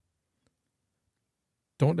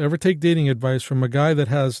Don't ever take dating advice from a guy that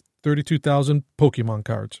has 32,000 Pokemon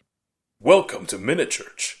cards. Welcome to Minute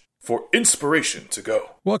Church, for inspiration to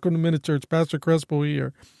go. Welcome to Minute Church. Pastor Crespo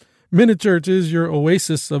here. Minute Church is your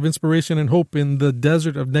oasis of inspiration and hope in the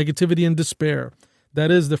desert of negativity and despair.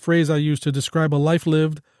 That is the phrase I use to describe a life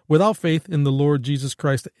lived without faith in the Lord Jesus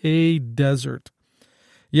Christ, a desert.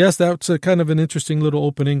 Yes, that's a kind of an interesting little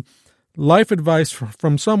opening. Life advice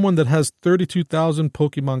from someone that has 32,000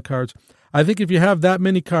 Pokemon cards. I think if you have that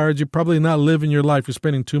many cards, you're probably not living your life. You're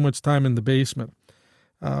spending too much time in the basement.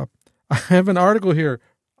 I have an article here.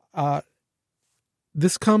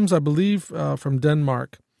 This comes, I believe, from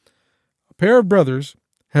Denmark. A pair of brothers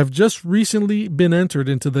have just recently been entered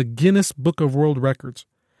into the Guinness Book of World Records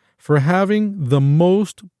for having the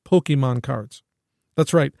most Pokemon cards.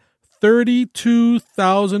 That's right,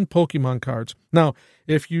 32,000 Pokemon cards. Now,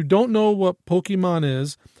 if you don't know what Pokemon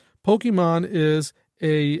is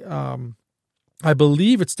I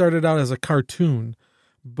believe it started out as a cartoon,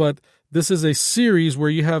 but this is a series where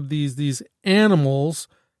you have these animals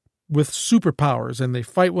with superpowers, and they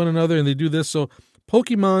fight one another, and they do this. So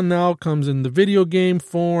Pokemon now comes in the video game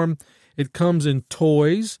form. It comes in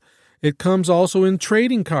toys. It comes also in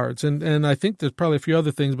trading cards, and I think there's probably a few other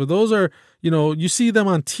things, but those are, you see them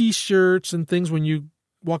on T-shirts and things when you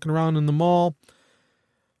walking around in the mall.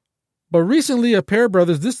 But recently, a pair of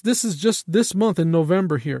brothers, this is just this month in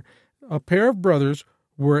November here, a pair of brothers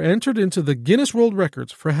were entered into the Guinness World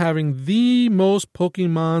Records for having the most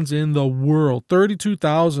Pokemons in the world,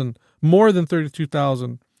 32,000, more than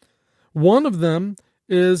 32,000. One of them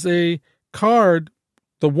is a card,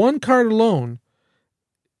 the one card alone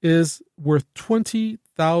is worth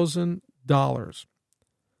 $20,000.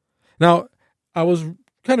 Now, I was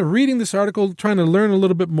kind of reading this article, trying to learn a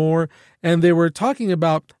little bit more, and they were talking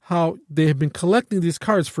about how they have been collecting these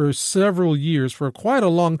cards for several years, for quite a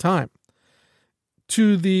long time,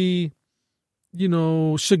 to the,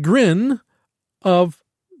 chagrin of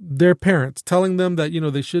their parents, telling them that,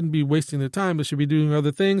 they shouldn't be wasting their time, they should be doing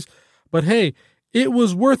other things. But hey, it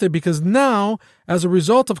was worth it because now, as a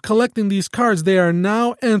result of collecting these cards, they are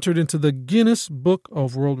now entered into the Guinness Book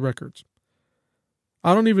of World Records.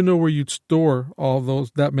 I don't even know where you'd store all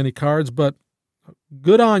that many cards, but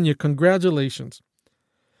good on you. Congratulations.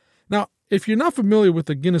 Now, if you're not familiar with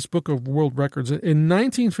the Guinness Book of World Records, in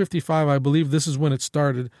 1955, I believe this is when it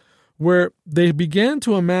started, where they began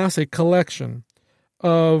to amass a collection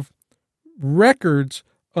of records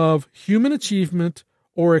of human achievement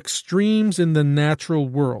or extremes in the natural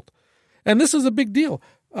world. And this is a big deal.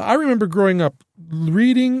 I remember growing up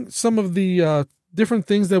reading some of the different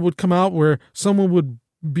things that would come out where someone would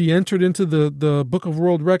be entered into the Book of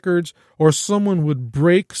World Records, or someone would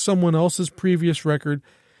break someone else's previous record.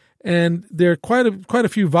 And there are quite a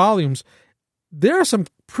few volumes. There are some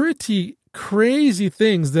pretty crazy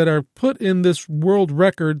things that are put in this world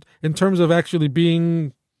record in terms of actually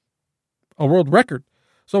being a world record.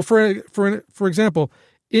 So for example,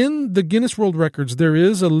 in the Guinness World Records, there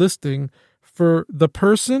is a listing for the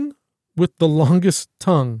person with the longest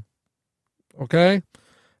tongue. Okay?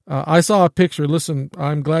 I saw a picture. Listen,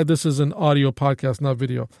 I'm glad this is an audio podcast, not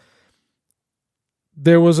video.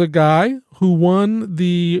 There was a guy who won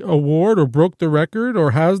the award or broke the record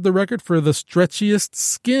or has the record for the stretchiest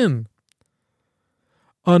skin.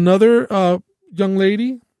 Another young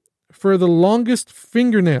lady for the longest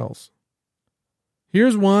fingernails.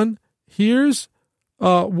 Here's one. Here's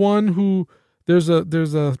one who there's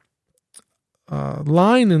a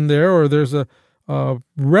line in there, or there's a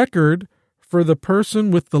record for the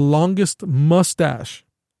person with the longest mustache.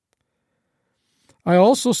 I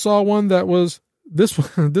also saw one that was this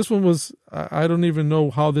one was, I don't even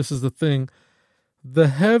know how this is the thing, the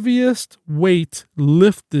heaviest weight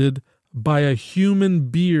lifted by a human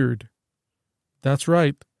beard. That's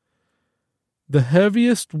right. The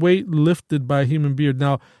heaviest weight lifted by a human beard.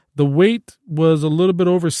 Now, the weight was a little bit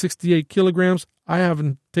over 68 kilograms. I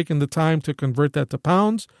haven't taken the time to convert that to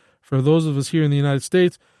pounds. For those of us here in the United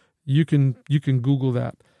States, you can Google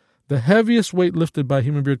that. The heaviest weight lifted by a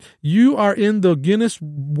human beard. You are in the Guinness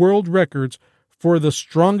World Records for the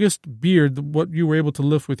strongest beard, what you were able to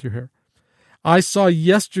lift with your hair. I saw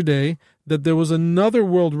yesterday that there was another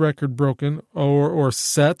world record broken or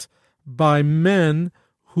set by men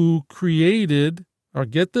who created, or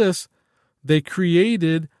get this, they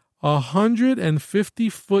created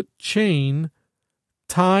 150-foot chain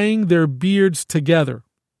tying their beards together.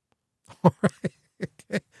 All right.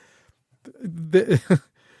 Okay.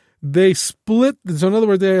 They split, so in other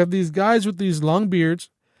words, they have these guys with these long beards.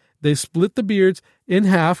 They split the beards in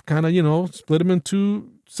half, kind of, split them in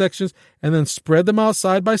two sections and then spread them out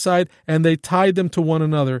side by side, and they tied them to one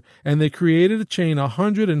another, and they created a chain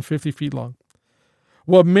 150 feet long.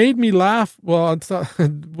 What made me laugh, was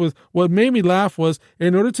in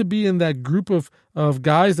order to be in that group of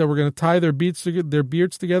guys that were going to tie their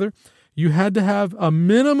beards together, you had to have a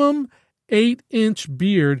minimum 8-inch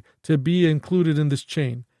beard to be included in this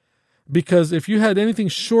chain. Because if you had anything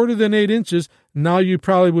shorter than 8 inches, now you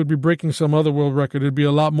probably would be breaking some other world record. It'd be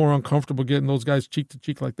a lot more uncomfortable getting those guys cheek to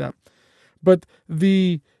cheek like that. But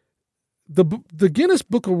the Guinness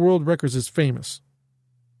Book of World Records is famous.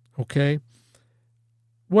 Okay?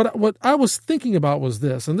 What I was thinking about was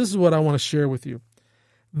this, and this is what I want to share with you.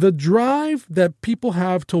 The drive that people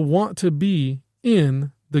have to want to be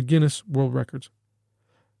in the Guinness World Records.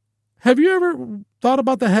 Have you ever thought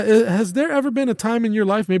about that? Has there ever been a time in your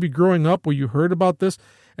life, maybe growing up, where you heard about this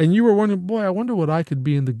and you were wondering, boy, I wonder what I could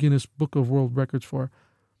be in the Guinness Book of World Records for?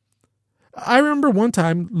 I remember one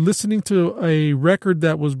time listening to a record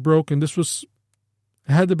that was broken. It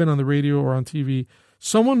had to have been on the radio or on TV.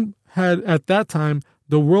 Someone had, at that time,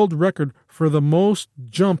 the world record for the most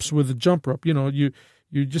jumps with a jump rope. You know, you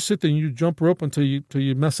just sit there and you jump rope until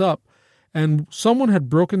you mess up. And someone had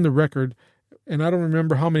broken the record. And I don't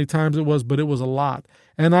remember how many times it was, but it was a lot.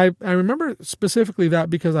 And I remember specifically that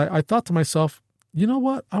because I thought to myself, you know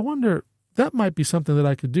what? I wonder, that might be something that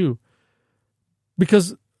I could do.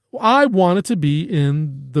 Because I wanted to be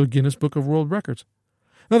in the Guinness Book of World Records.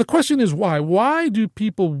 Now, the question is why? Why do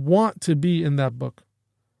people want to be in that book?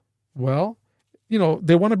 Well,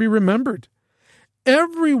 they want to be remembered.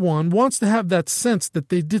 Everyone wants to have that sense that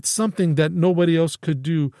they did something that nobody else could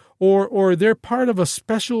do, or they're part of a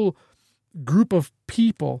special group of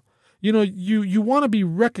people. You want to be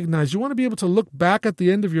recognized. You want to be able to look back at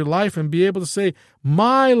the end of your life and be able to say,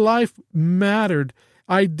 my life mattered.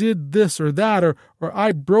 I did this or that, or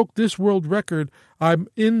I broke this world record. I'm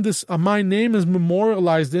in this, my name is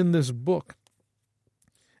memorialized in this book.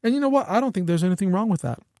 And you know what? I don't think there's anything wrong with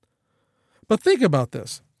that. But think about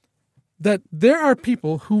this, that there are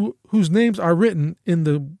people whose names are written in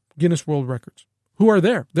the Guinness World Records, who are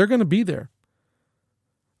there. They're going to be there.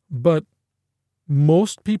 But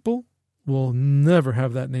most people will never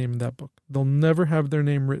have that name in that book. They'll never have their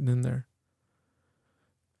name written in there.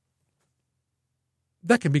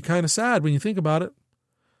 That can be kind of sad when you think about it.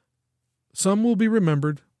 Some will be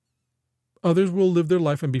remembered. Others will live their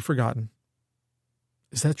life and be forgotten.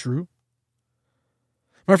 Is that true?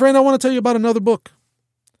 My friend, I want to tell you about another book.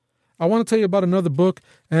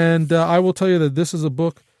 And I will tell you that this is a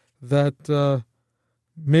book that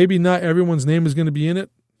maybe not everyone's name is going to be in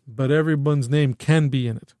it, but everyone's name can be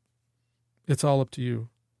in it. It's all up to you.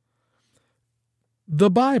 The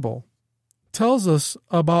Bible tells us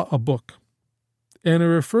about a book, and it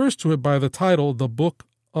refers to it by the title, The Book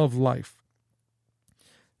of Life.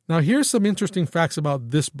 Now, here's some interesting facts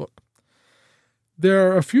about this book.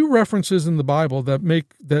 There are a few references in the Bible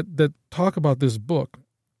that talk about this book,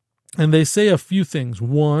 and they say a few things.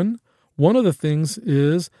 One of the things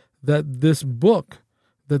is that this book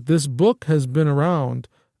has been around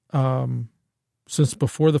since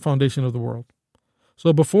before the foundation of the world.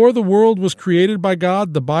 So before the world was created by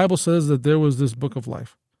God, the Bible says that there was this book of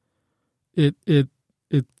life.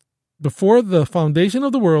 Before the foundation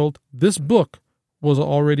of the world, this book was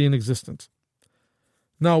already in existence.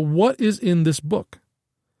 Now, what is in this book?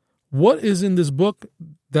 What is in this book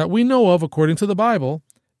that we know of, according to the Bible,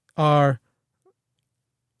 are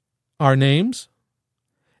our names.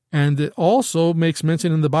 And it also makes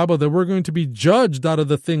mention in the Bible that we're going to be judged out of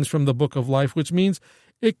the things from the book of life, which means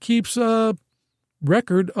it keeps a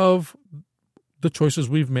record of the choices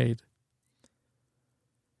we've made.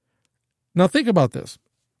 Now think about this.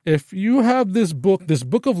 If you have this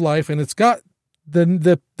book of life, and it's got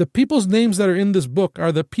the people's names that are in this book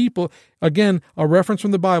are the people, again, a reference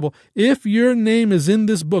from the Bible. If your name is in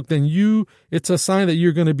this book, then it's a sign that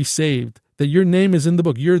you're going to be saved, that your name is in the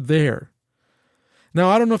book. You're there. Now,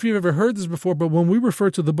 I don't know if you've ever heard this before, but when we refer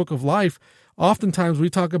to the book of life, oftentimes we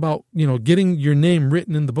talk about, getting your name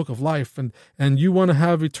written in the book of life, and you want to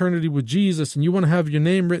have eternity with Jesus, and you want to have your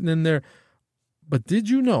name written in there. But did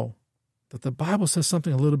you know that the Bible says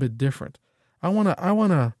something a little bit different? I want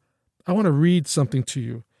to read something to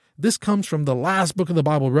you. This comes from the last book of the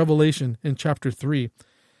Bible, Revelation, in chapter 3.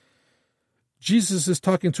 Jesus is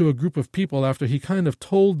talking to a group of people after he kind of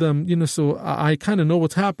told them, so I kind of know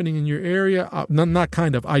what's happening in your area. Not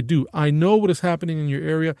kind of, I do. I know what is happening in your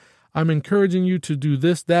area. I'm encouraging you to do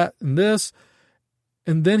this, that, and this.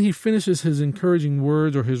 And then he finishes his encouraging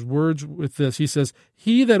words or his words with this. He says,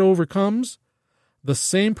 he that overcomes, the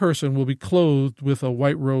same person will be clothed with a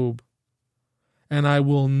white robe, and I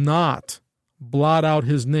will not blot out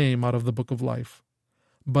his name out of the book of life,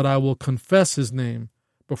 but I will confess his name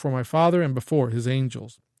before my Father and before his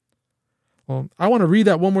angels. Well, I want to read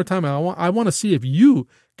that one more time. I want to see if you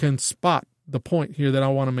can spot the point here that I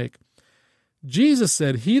want to make. Jesus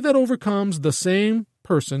said, he that overcomes, the same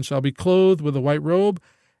person shall be clothed with a white robe,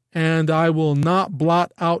 and I will not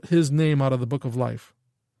blot out his name out of the book of life,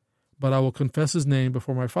 but I will confess his name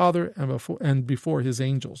before my Father and before his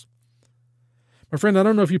angels. My friend, I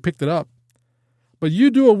don't know if you picked it up, but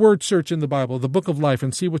you do a word search in the Bible, the book of life,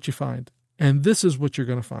 and see what you find. And this is what you're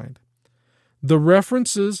going to find. The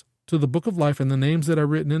references to the book of life and the names that are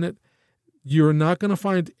written in it, you're not going to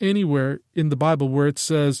find anywhere in the Bible where it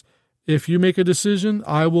says, if you make a decision,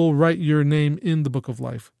 I will write your name in the book of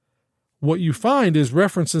life. What you find is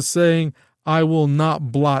references saying, I will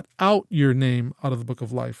not blot out your name out of the book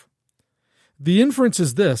of life. The inference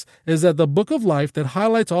is this, is that the book of life that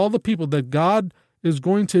highlights all the people that God is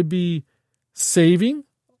going to be saving,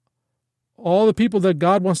 all the people that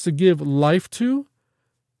God wants to give life to,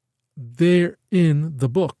 they're in the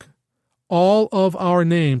book. All of our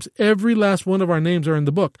names, every last one of our names are in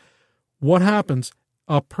the book. What happens?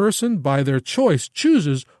 A person, by their choice,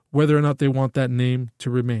 chooses whether or not they want that name to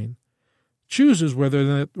remain. Chooses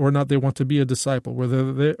whether or not they want to be a disciple,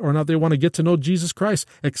 whether or not they want to get to know Jesus Christ,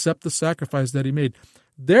 accept the sacrifice that he made.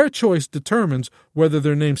 Their choice determines whether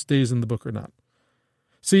their name stays in the book or not.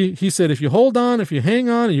 See, he said, if you hold on, if you hang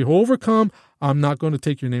on, you overcome, I'm not going to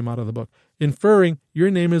take your name out of the book, inferring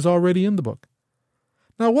your name is already in the book.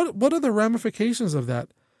 Now, what are the ramifications of that?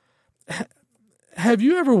 Have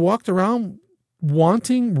you ever walked around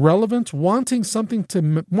wanting relevance, wanting something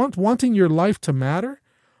to wanting your life to matter,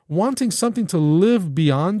 wanting something to live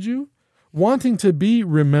beyond you, wanting to be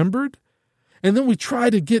remembered, and then we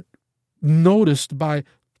try to get noticed by,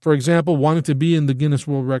 for example, wanting to be in the Guinness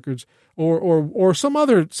World Records or some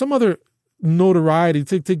other notoriety,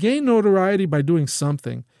 to gain notoriety by doing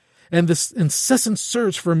something, and this incessant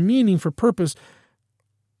search for meaning, for purpose.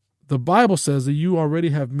 The Bible says that you already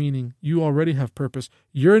have meaning, you already have purpose.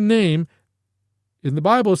 Your name, in the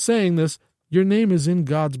Bible is saying this, your name is in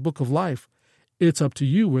God's book of life. It's up to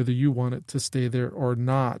you whether you want it to stay there or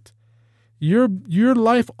not. Your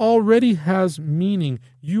life already has meaning.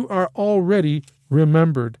 You are already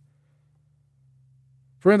remembered.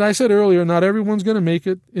 Friend, I said earlier, not everyone's going to make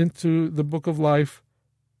it into the book of life.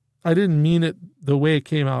 I didn't mean it the way it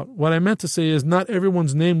came out. What I meant to say is not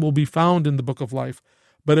everyone's name will be found in the book of life,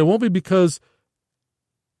 but it won't be because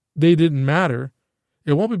they didn't matter.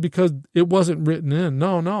 It won't be because it wasn't written in.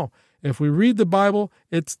 No. If we read the Bible,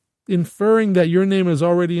 it's inferring that your name is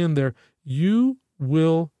already in there. You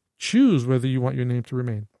will choose whether you want your name to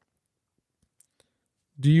remain.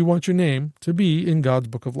 Do you want your name to be in God's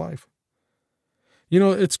book of life? You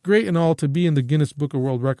know, it's great and all to be in the Guinness Book of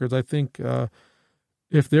World Records. I think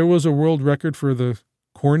if there was a world record for the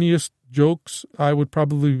corniest jokes, I would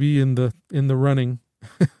probably be in the running.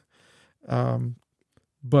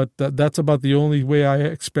 But that's about the only way I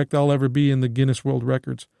expect I'll ever be in the Guinness World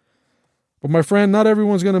Records. But my friend, not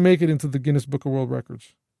everyone's going to make it into the Guinness Book of World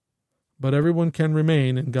Records. But everyone can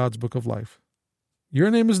remain in God's book of life. Your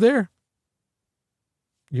name is there.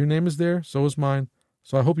 Your name is there, so is mine.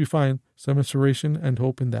 So I hope you find some inspiration and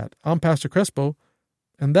hope in that. I'm Pastor Crespo,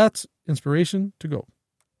 and that's Inspiration to Go.